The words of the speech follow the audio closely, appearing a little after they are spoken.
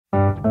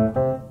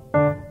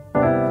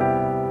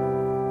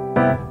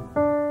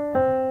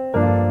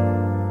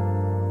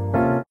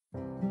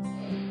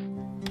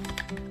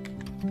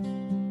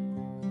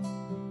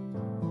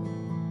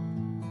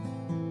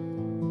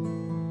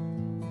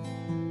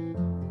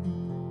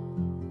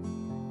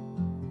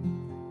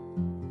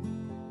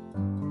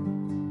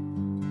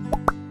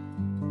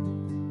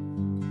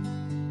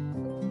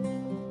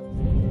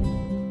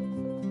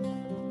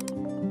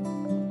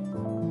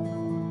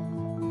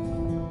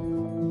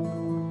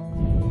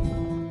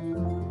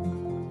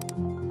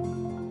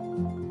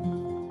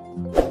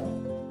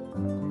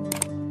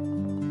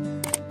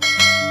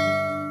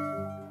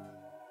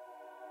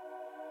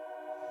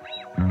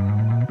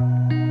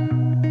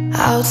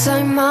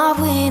Outside my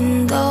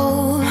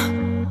window,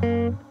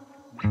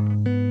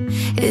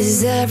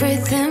 is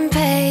everything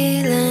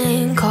pale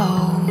and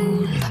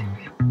cold?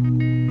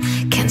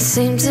 Can't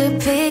seem to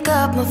pick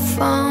up my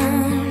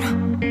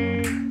phone.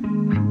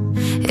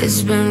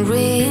 It's been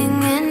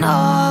ringing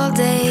all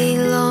day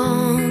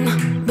long.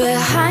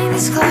 Behind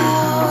these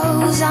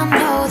clouds, I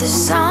know the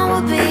sun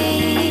will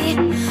be,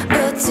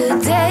 but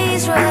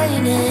today's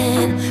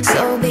raining,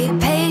 so be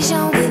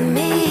patient with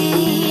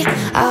me.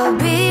 I'll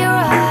be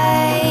right.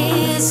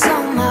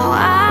 Somehow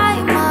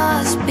I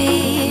must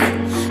be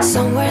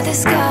somewhere the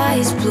sky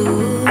is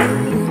blue.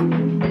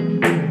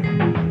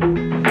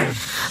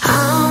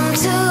 I'm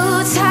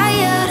too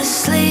tired to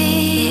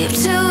sleep,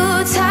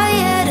 too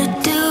tired to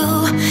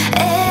do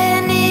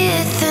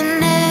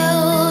anything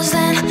else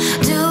than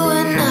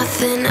doing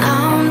nothing.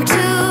 I'm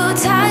too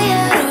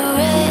tired to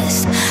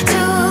rest,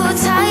 too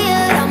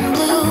tired, I'm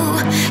blue.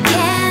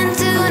 Can't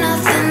do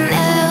nothing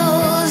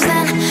else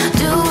than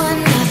doing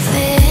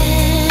nothing.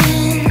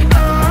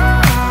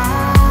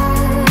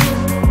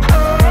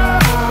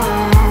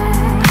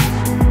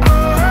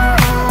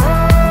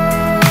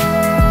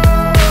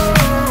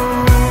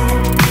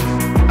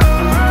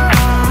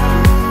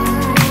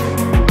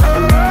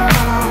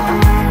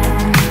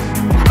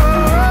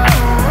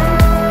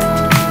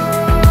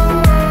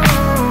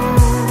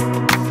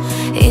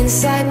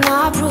 Inside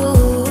my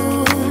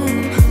room,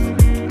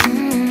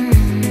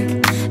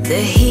 the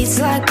heat's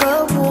like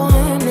a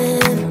warm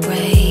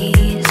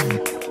embrace.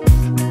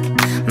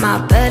 My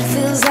bed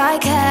feels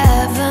like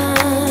heaven.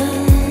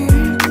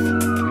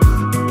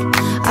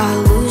 I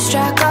lose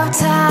track of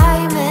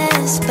time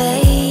and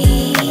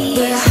space.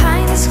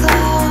 Behind these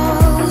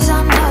clouds, I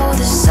know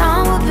the sun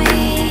will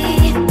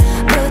be,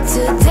 but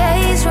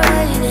today's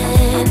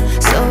raining,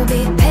 so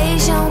be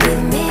patient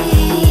with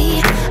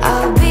me.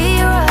 I'll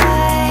be right.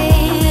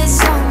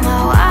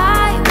 Somehow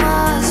I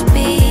must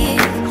be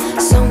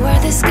somewhere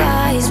the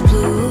sky is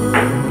blue.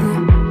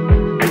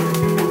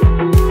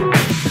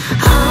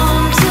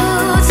 I'm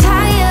too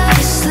tired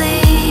to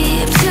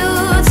sleep,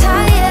 too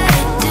tired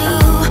to do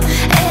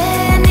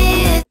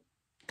anything.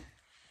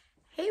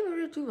 Hey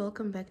everybody,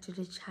 welcome back to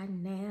the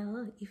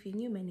channel. If you're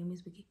new, my name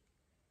is Boogie.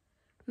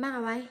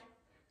 Mara, why?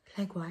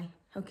 Like why?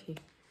 Okay.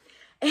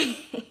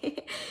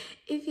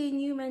 If you're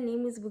new, my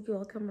name is Boogie.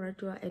 Welcome,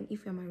 Radua. And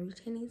if you're my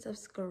returning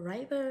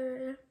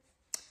subscriber,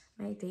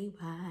 my day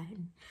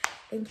one.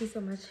 Thank you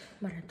so much,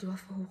 Maradua,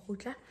 for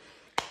Hukla.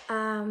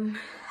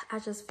 I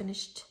just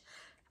finished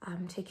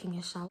taking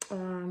a shower.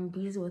 I'm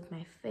busy with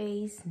my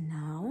face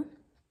now.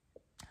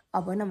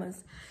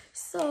 Abonamas.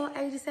 So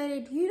I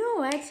decided, you know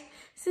what?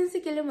 Since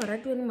you kill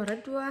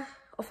Maradua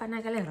of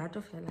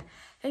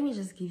let me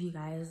just give you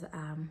guys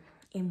a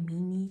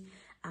mini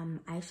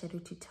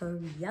eyeshadow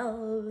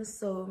tutorial.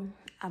 So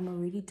I'm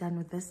already done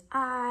with this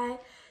eye.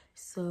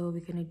 So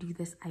we're gonna do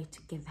this eye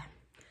together.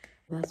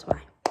 That's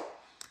why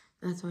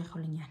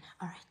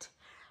alright.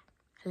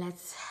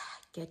 Let's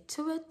get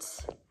to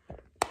it.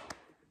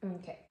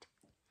 Okay.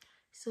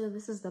 So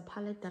this is the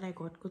palette that I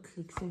got. Good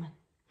Clixman.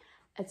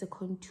 It's a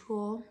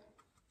contour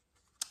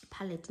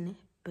palette,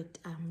 but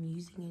I'm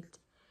using it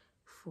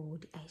for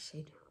the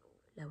eyeshadow.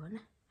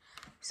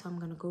 So I'm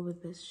gonna go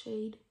with this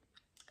shade.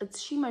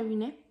 It's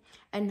shimmery,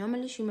 and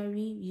normally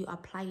shimmery you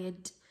apply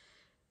it,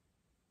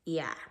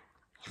 yeah,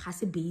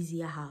 has a base,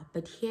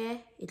 but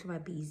here it will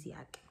be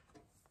easier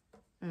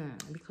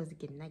because you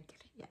can like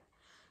it, yeah.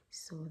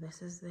 So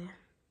this is there,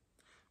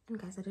 and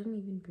guys, I didn't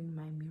even bring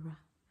my mirror.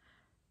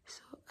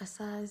 So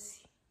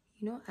Asazi,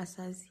 you know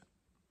Asazi.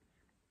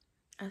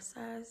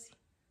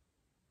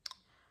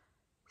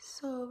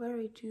 So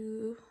very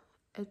do.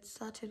 It's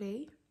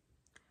Saturday,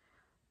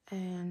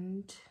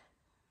 and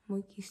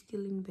Moki's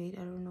still in bed.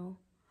 I don't know.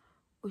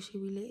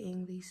 Oshibile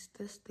English,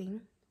 this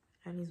thing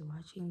that is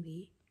watching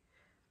the,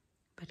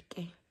 but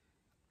okay,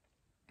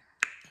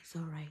 it's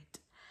alright.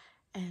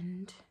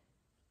 And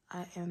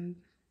I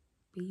am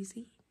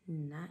busy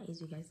now,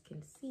 as you guys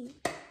can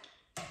see,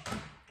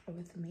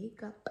 with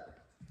makeup.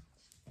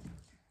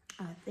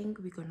 I think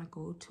we're gonna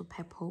go to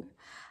Pep Home.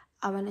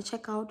 I wanna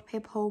check out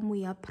Pep Home.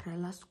 We are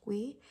Prela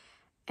Square,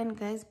 and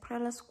guys,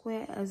 Prela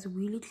Square is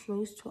really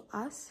close to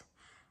us,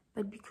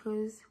 but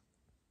because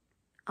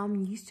I'm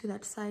used to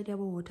that side of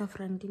a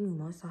waterfront in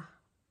Mimosa,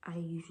 I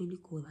usually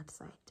go that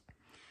side,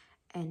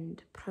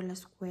 and Prela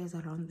Square is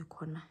around the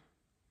corner.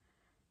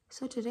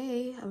 So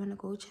today I wanna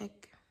go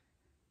check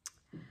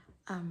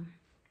Prela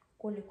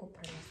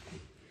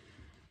Square.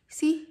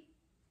 See,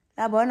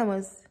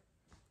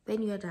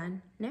 then you're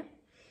done, ne?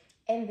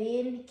 And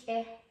then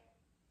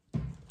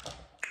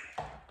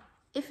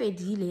if a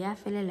delay,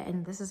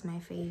 and this is my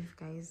fave,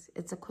 guys.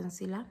 It's a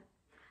concealer,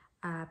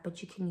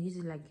 but you can use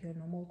it like your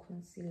normal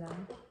concealer.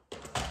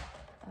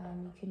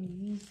 You can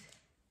use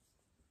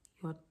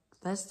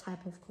this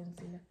type of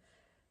concealer,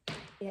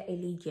 yeah,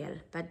 LA gel,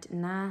 but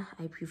now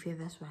I prefer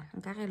this one.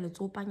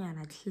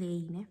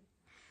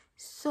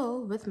 So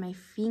with my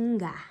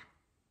finger,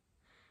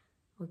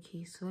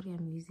 okay, sorry,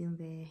 I'm using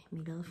the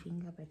middle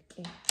finger, but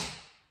okay,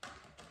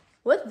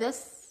 with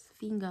this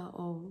finger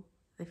or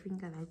the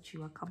finger that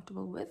you are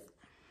comfortable with.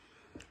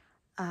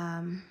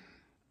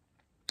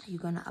 You're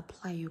gonna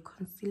apply your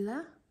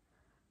concealer.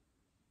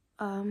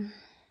 Let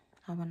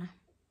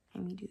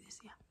me do this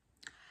here.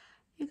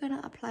 You're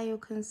gonna apply your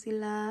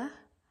concealer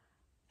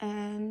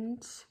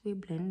and we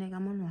blend it.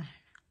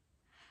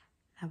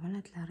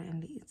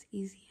 And it's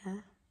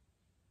easier.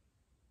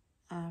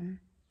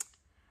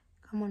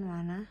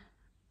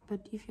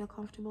 But if you're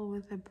comfortable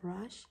with a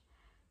brush,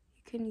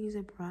 you can use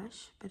a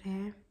brush. But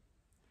here,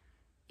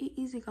 it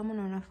easy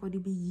for the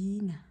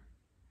beginner.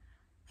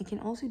 I can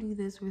also do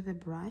this with a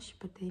brush,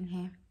 but then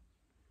here,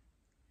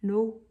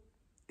 no,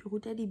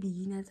 the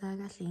beginners are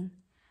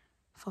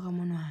for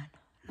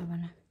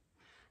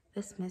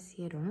this mess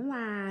here, don't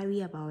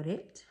worry about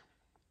it.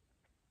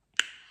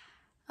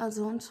 I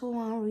don't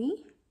worry.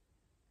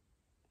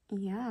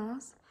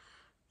 Yes.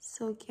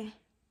 So okay.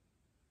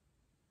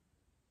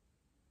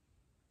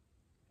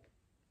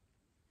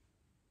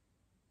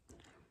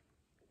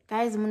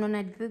 Guys,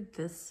 I did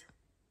this.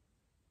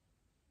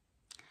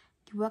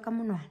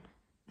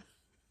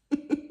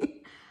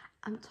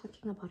 I'm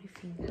talking about a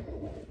finger.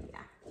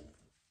 Yeah.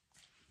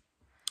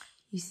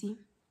 You see?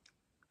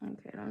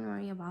 Okay, don't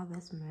worry about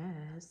this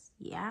mess.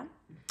 Yeah.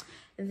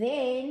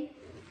 Then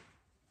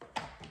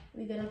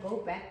we're gonna go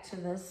back to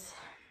this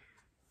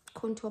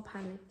contour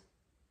palette.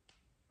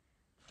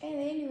 And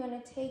then you're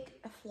gonna take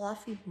a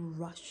fluffy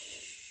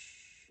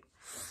brush.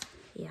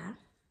 Yeah.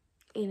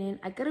 And then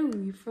I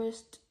gotta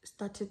first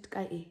started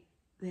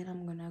then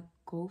I'm gonna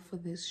go for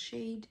this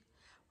shade.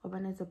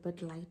 One is a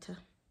bit lighter.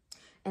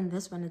 And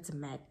this one is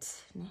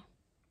matte.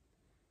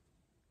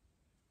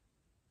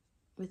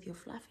 With your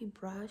fluffy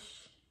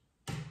brush.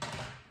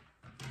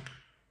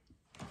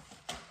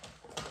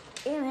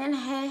 And then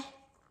here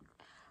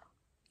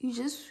you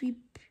just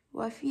sweep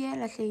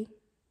wafiela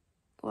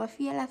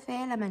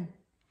fela man.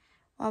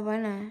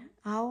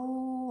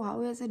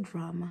 How is a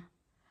drama?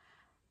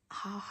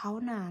 How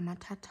na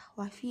matata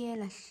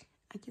wafiela.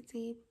 I can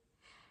say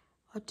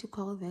what to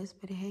call this,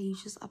 but here you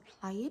just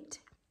apply it.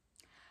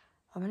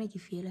 Wabana ki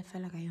fela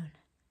fela kayon.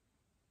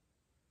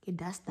 Ke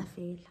dasta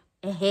fela.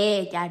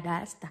 Ke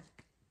dasta.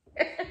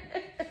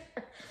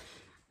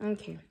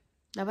 Okay.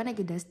 Wabana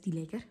ke dasti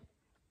lekker.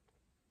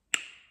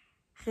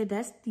 Ke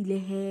dasti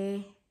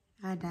lehe.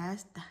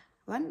 Dasta.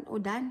 One or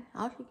done.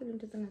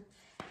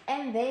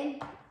 And then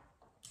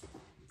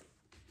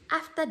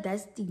after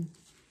dusting,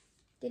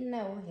 then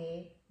now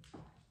here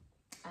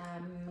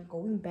I'm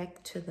going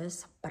back to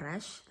this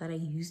brush that I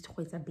used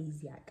with a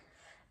basic.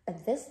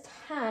 But this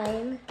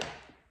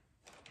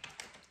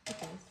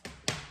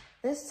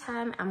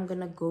time I'm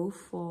gonna go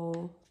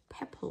for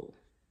purple.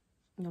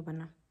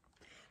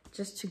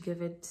 Just to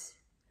give it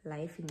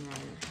life in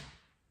line.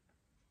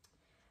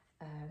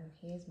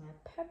 Here's my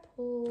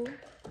purple,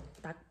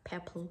 dark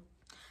purple.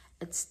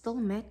 It's still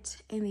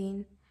matte, and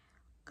then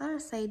got a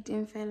side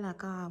info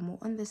like more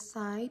on the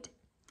side,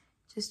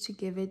 just to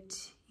give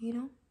it,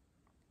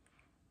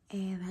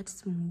 that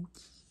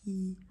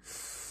smoky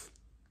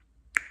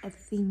a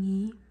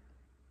thingy.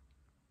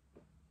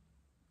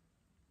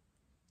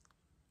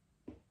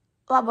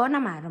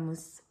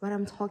 What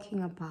I'm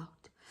talking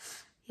about.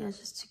 Yeah,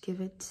 just to give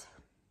it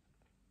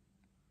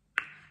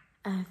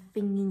a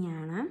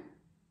thingy,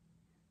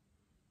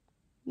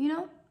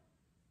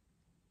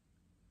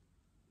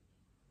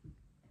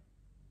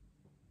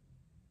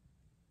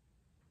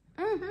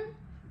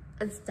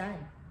 It's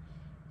done.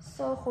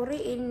 So hore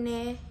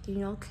in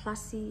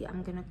classy,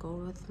 I'm gonna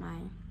go with my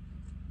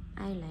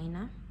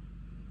eyeliner.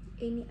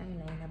 Any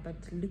eyeliner, but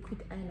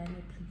liquid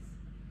eyeliner, please.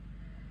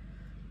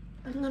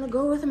 I'm gonna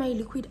go with my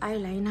liquid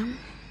eyeliner.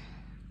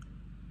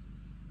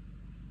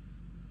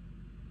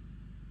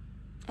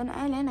 And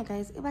eyeliner,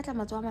 guys,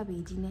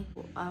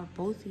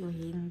 both your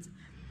hands,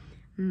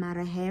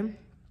 mara hair,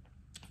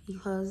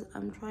 because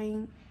I'm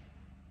trying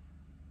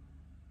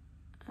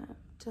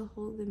to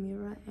hold the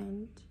mirror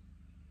and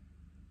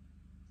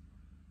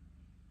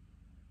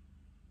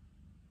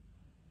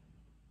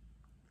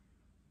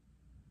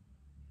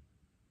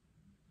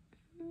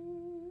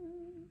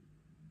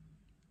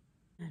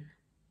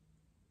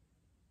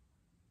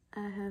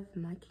I have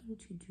marking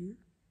to do.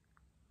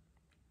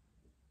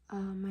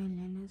 My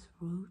learners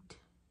wrote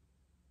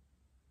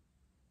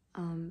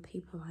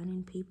paper 1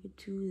 and paper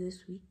 2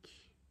 this week,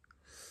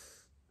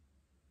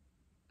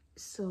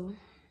 so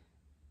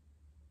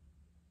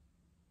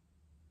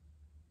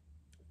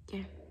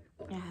yeah,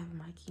 I have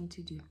marking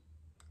to do.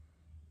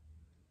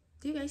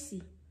 Do you guys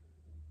see?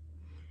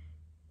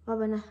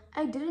 Wabana,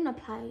 I didn't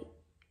apply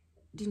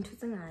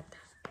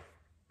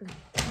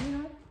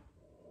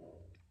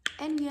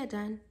and we are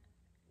done.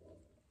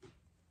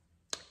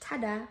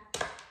 Tada!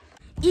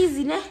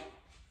 Easy, ne?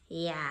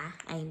 Yeah,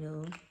 I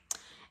know.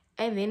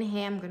 And then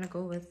here I'm gonna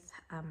go with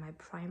my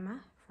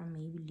primer from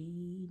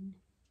Maybelline.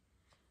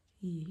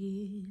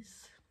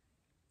 Yes.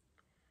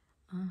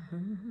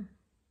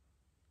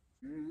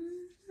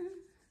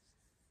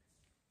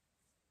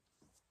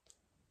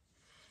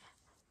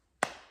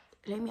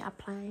 Let me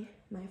apply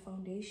my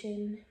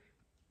foundation.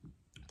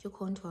 your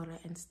contour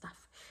and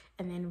stuff,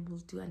 and then we'll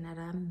do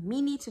another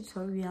mini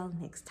tutorial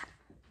next time.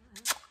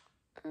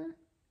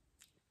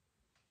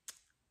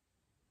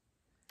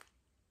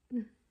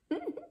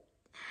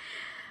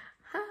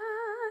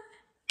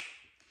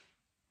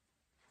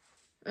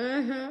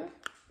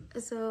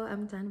 So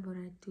I'm done what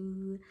I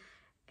do,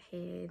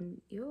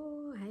 and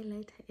your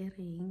highlighter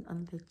earring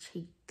on the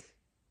cheek.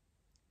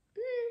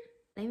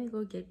 Let me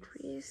go get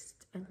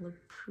dressed and look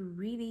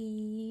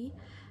pretty.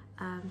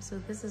 So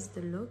this is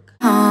the look.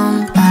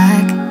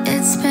 Back.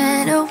 It's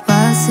been a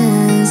while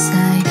since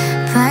I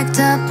packed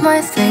up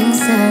my things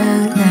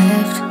and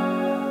left.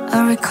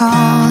 I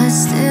recall it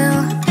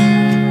still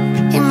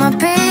in my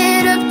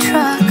beat up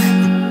truck.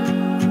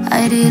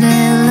 I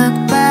didn't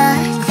look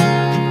back,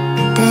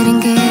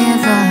 didn't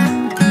give up.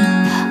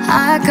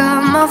 I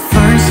got my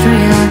first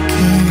real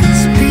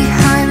kiss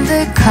behind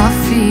the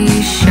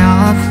coffee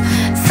shop.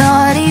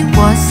 Thought he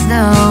was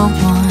the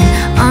one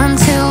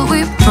until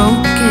we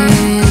broke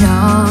it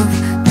off.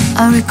 I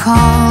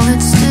recall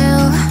it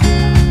still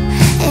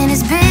in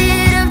his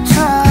beat up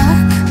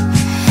truck.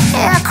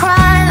 Yeah, I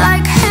cried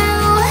like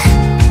hell.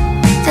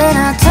 Then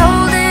I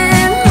told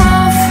him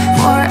off,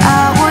 or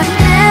I would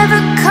never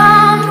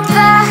come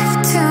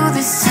back to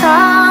this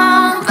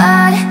town.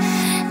 But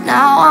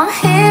now I'm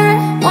here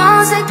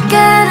once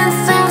again, and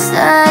things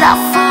that I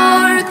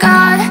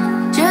forgot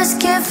just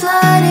keep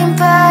flooding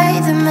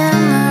by, the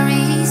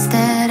memories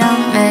that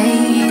I'm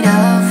made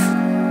of.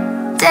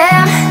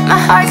 Damn, my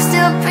heart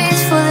still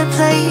beats for the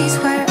place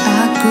where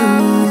I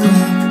grew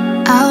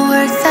up. I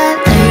worked that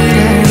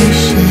later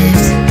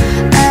shift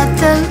at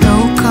the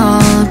local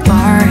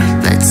bar,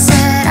 but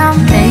said I'll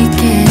make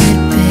it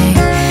big,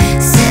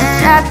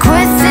 said I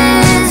quit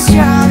this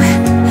job.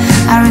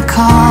 I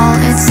recall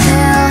it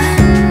still,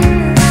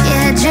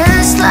 yeah,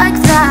 just like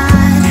that.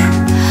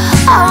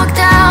 I walked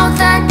out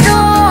that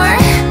door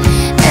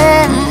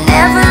and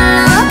never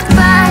looked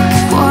back,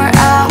 or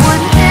I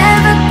would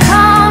never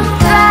come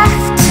back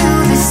to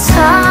this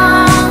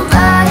town.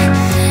 But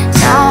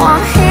now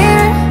I'm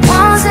here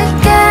once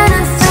again,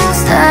 and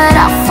things that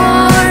I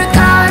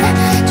forgot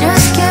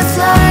just keep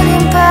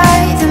flooding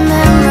by, the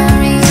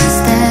memories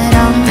that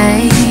I'm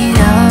made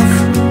of.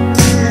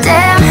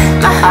 Damn,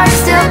 my heart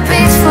still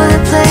beats for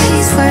the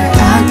place where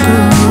I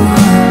grew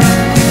up.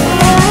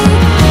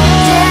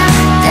 Damn,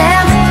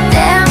 damn,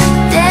 damn,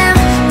 damn,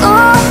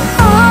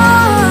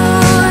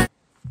 ooh.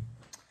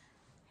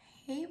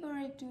 Hey, what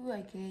I do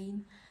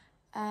again.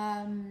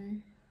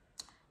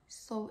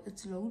 So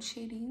it's load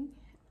shedding.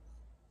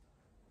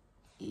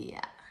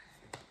 Yeah,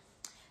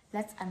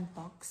 let's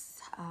unbox.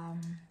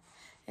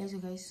 As you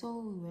guys saw,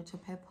 we went to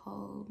Pep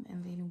Home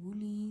and then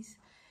Woolies,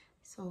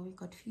 so we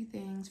got a few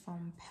things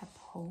from Pep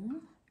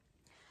Home,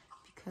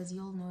 because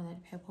you all know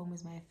that Pep Home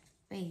is my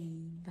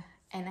fave,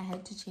 and I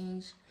had to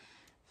change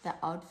the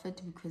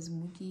outfit because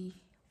Mookie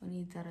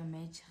needs a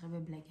match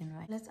black and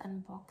white. Let's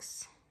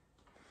unbox.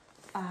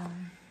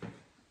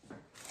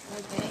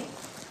 Okay,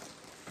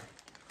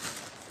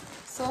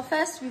 so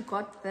first we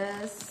got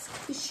this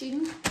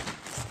cushion,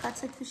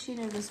 scatter cushion.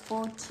 It was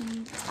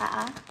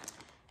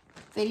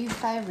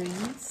 35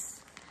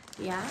 rings,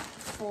 yeah,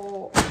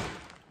 for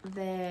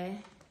the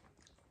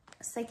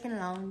second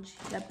lounge,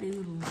 the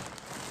playroom,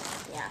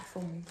 yeah,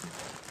 for me.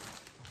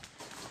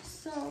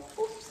 So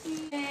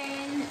oopsie.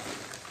 Then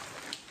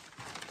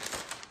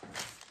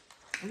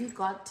we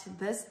got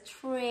this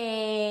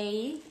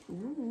tray.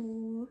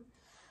 Ooh.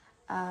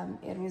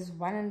 It was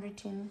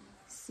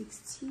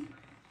 160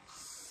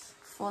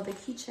 for the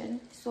kitchen.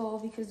 So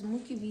because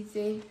Mookie beats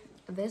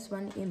this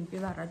one in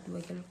but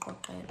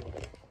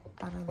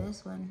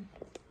this one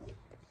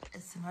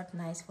is not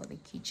nice for the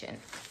kitchen,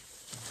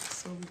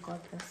 so we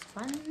got this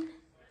one.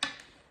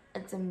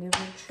 It's a mirror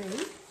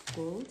tray,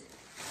 gold.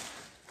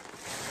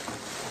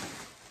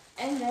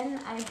 And then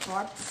I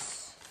bought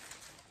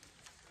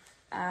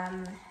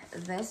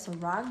this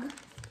rug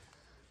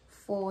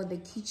for the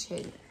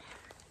kitchen.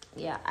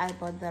 Yeah, I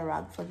bought the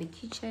rug for the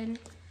kitchen.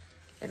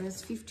 It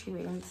was 50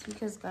 rings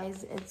because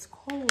guys, it's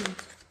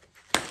cold.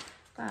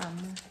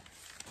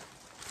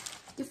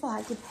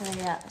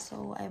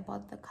 So I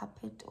bought the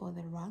carpet or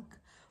the rug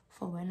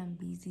for when I'm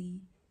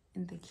busy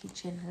in the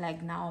kitchen.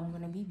 Like now I'm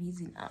gonna be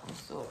busy now,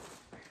 so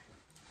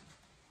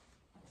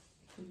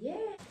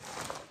yeah.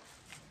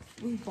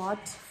 We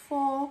bought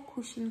 4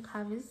 cushion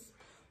covers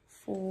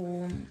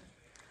for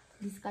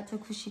this scatter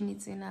cushion.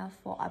 It's enough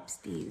for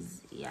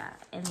upstairs, yeah.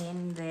 And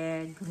then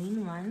the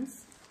green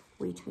ones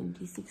were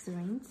 26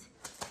 rings,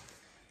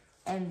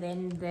 and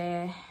then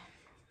the,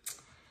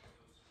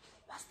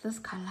 what's this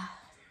color,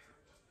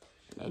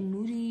 a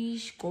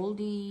nudish,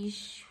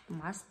 goldish,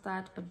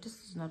 mustard, but this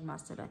is not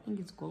mustard, I think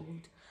it's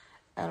gold.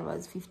 It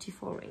was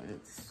 54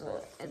 rings,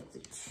 so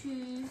it's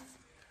 2.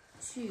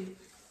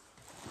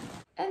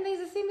 And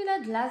there's a similar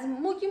glass.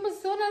 Mookie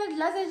must so another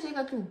glass and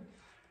shake too.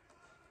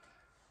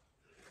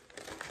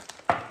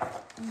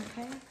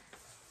 Okay.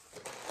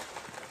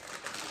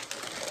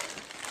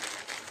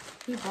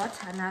 He bought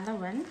another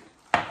one.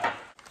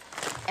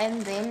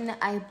 And then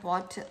I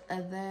bought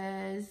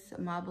this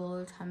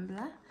marble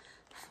tumbler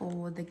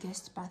for the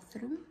guest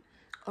bathroom.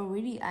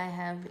 Already I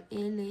have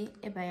Ele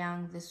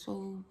Ebayang, the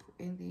soap,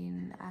 and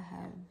then I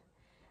have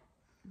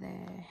the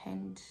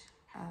hand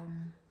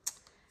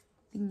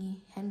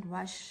hand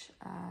wash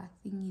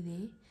thingy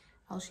there.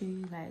 I'll show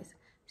you guys.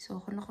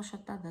 So I'm gonna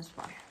shut that this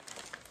one,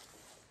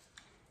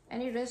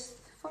 and it is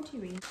 40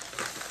 rings.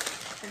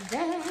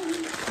 Then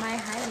my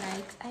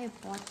highlights, I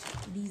bought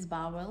these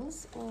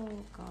bowels. Oh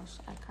gosh,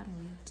 I can't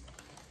wait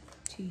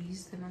to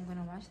use them. I'm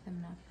gonna wash them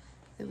now.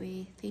 The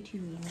way 30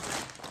 rings.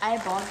 I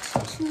bought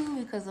 2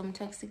 because I'm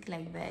toxic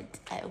like that.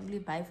 I only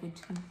buy for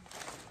 2.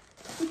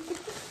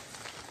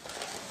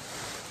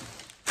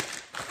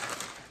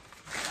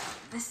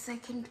 The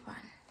second one.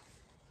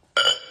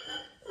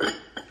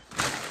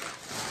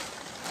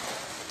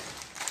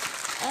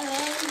 And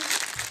then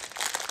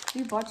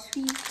we bought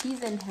 3,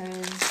 his and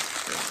hers.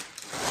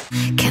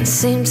 Yeah. Can't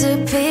seem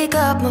to pick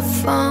up my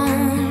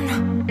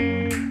phone.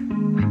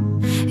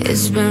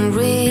 It's been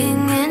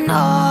ringing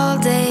all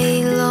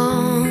day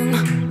long.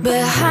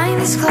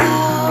 Behind these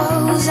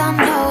clouds, I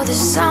know the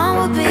sun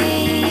will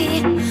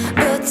be,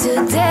 but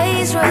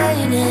today's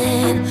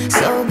raining,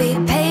 so be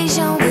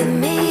patient with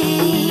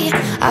me.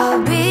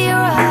 I'll be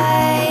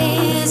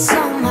right.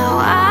 Somehow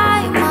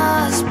I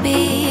must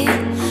be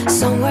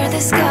somewhere the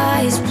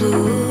sky is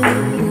blue.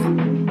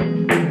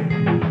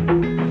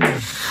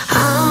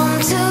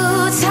 I'm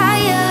too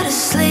tired to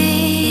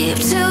sleep,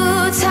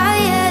 too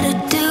tired to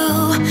do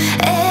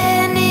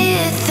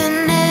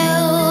anything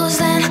else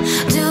than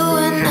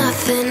doing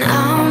nothing.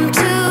 I'm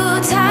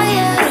too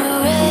tired to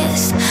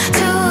rest,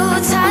 too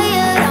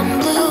tired, I'm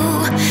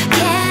blue.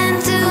 Can't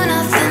do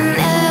nothing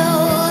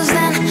else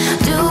than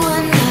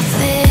doing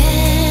nothing.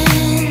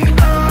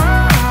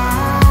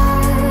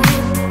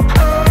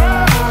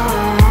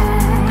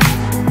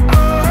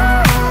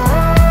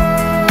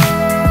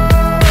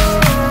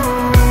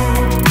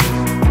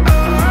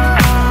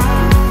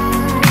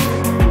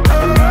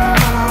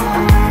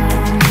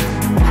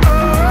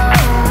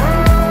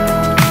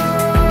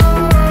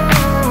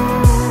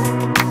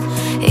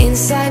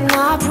 Inside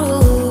my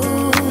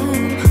room,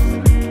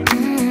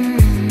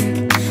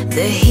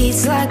 the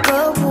heat's like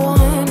a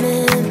warm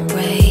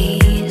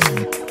embrace.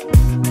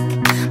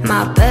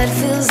 My bed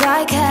feels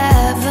like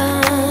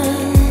heaven.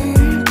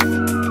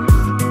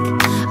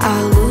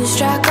 I lose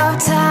track of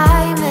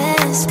time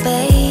and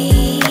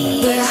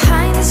space.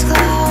 Behind these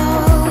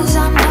clouds,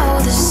 I know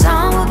the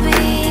sun will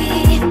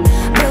be,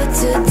 but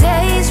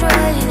today's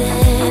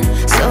raining,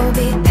 so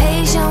be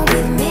patient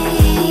with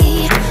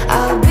me.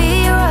 I'll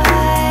be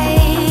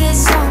right.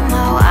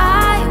 Somehow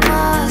I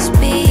must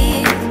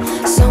be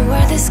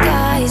somewhere the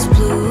sky is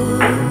blue.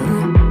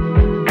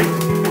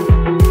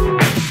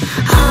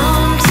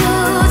 I'm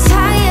too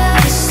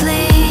tired to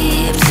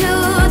sleep,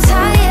 too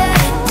tired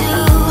to do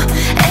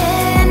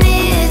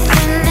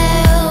anything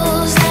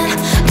else than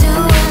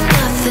doing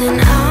nothing.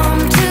 I'm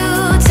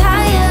too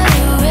tired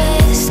to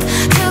rest,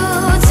 too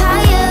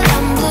tired,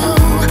 I'm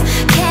blue.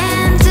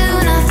 Can't do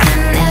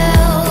nothing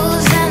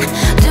else than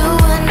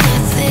doing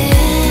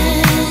nothing.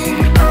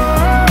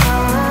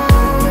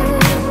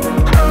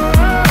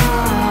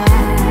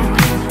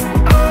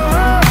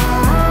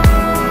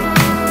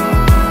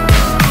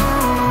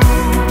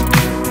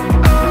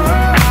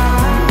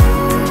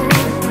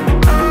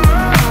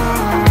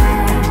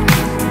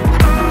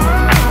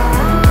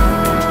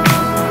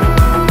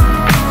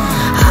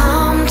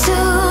 I'm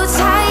too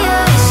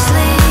tired to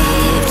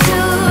sleep,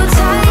 too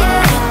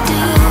tired to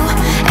do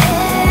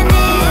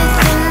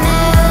anything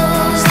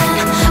else than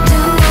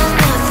doing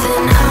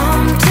nothing.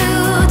 I'm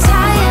too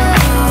tired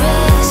to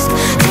rest,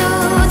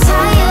 too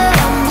tired,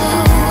 I'm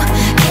blue.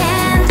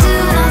 Can't do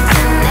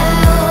nothing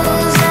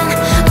else than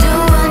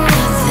doing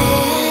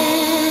nothing.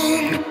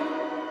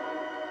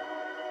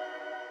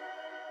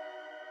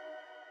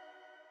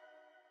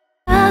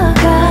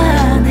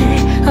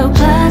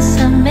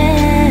 Blossom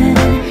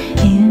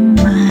in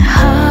my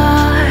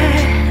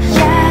heart,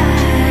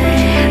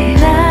 yeah.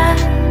 난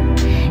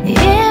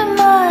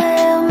이마에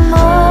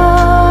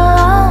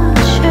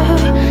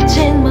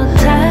멈추진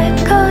못할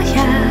거야.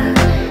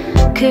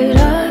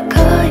 그럴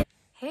거야.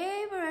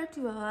 Hey,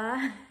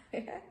 Baratua.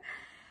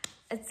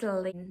 It's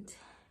late.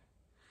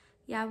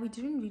 Yeah, we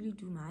didn't really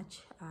do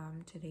much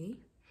today.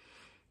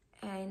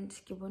 And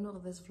given all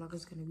this vlog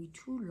is gonna be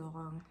too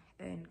long,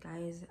 and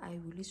guys, I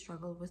really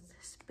struggle with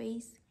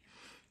space,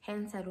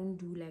 hence I don't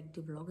do like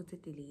the vlogs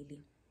that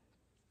daily,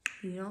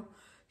 you know.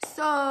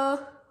 So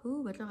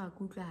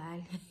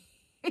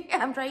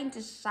I'm trying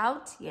to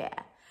shout,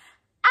 yeah,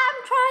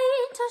 I'm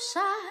trying to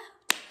shout.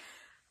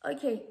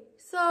 Okay,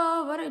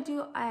 so what I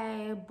do,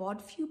 I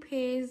bought few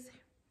pairs,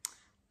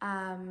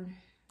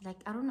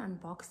 like I don't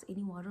unbox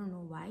anymore, I don't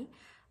know why,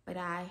 but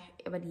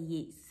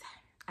yes,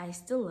 I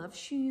still love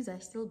shoes, I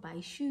still buy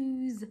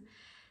shoes.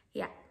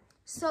 Yeah,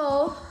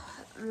 so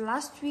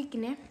last week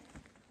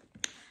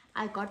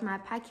I got my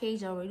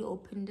package, I already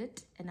opened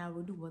it, and I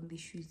already won the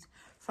shoes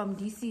from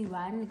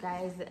DC1.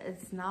 Guys,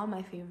 it's now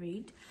my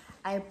favorite.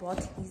 I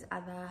bought these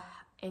other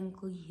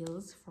ankle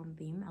heels from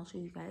them, I'll show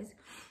you guys.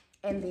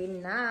 And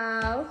then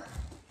now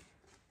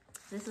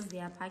This is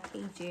their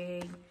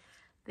packaging.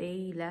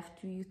 They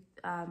left you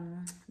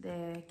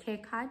the care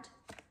card.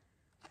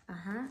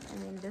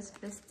 And then this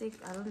plastic,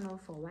 I don't know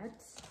for what,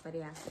 but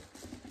yeah.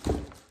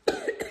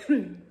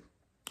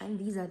 And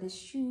these are the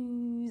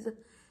shoes,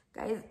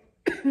 guys.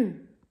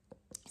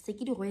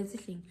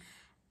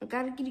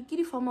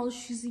 Formal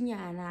shoes.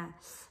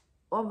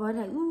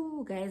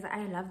 Ooh, guys,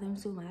 I love them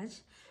so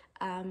much.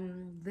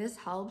 This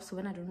helps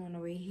when I don't want to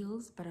wear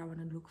heels, but I want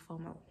to look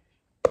formal.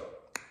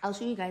 I'll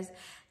show you guys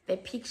the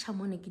picture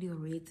more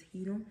red,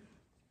 you know.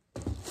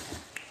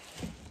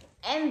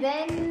 And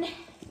then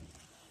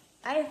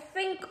I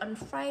think on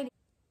Friday,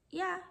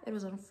 yeah, it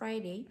was on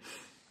Friday,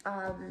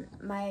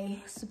 my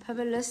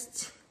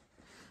Superbalist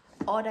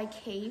order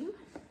came.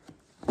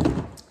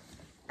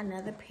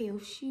 Another pair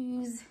of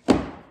shoes,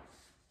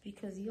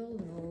 because you all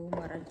know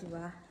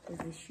Maradua is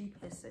a shoe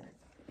person.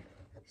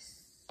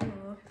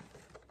 So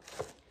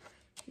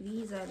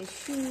these are the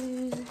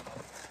shoes.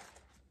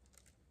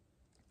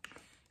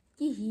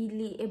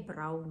 A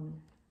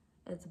brown.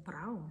 It's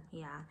brown,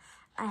 yeah.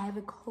 I have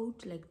a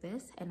coat like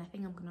this, and I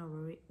think I'm gonna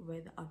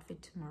wear the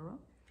outfit tomorrow.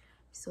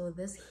 So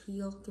this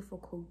heel for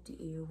coat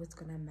was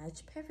gonna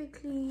match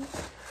perfectly.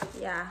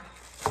 Yeah,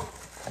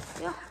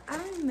 I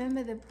don't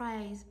remember the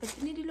price, but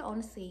it needed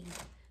on sale.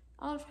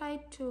 I'll try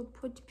to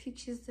put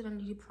pictures that are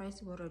the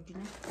price what I do.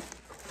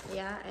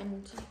 Yeah,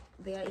 and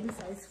they are in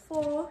size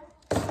 4.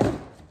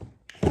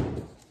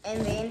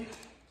 And then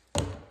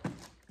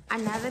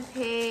another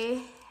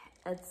pair,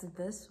 it's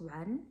this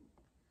one.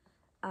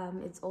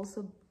 It's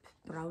also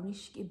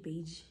brownish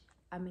beige.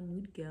 I'm a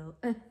nude girl.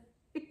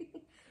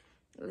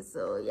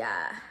 So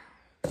yeah,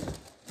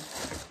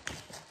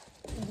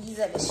 these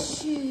are the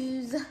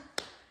shoes.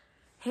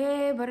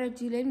 Hey, but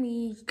let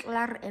me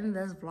end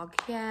this vlog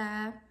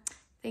here.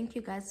 Thank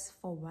you guys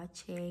for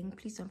watching.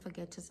 Please don't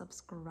forget to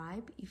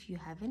subscribe if you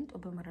haven't.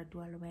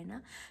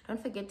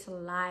 Don't forget to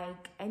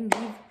like and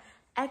leave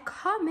a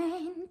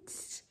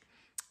comment.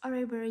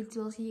 Alright, but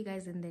I'll see you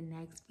guys in the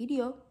next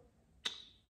video.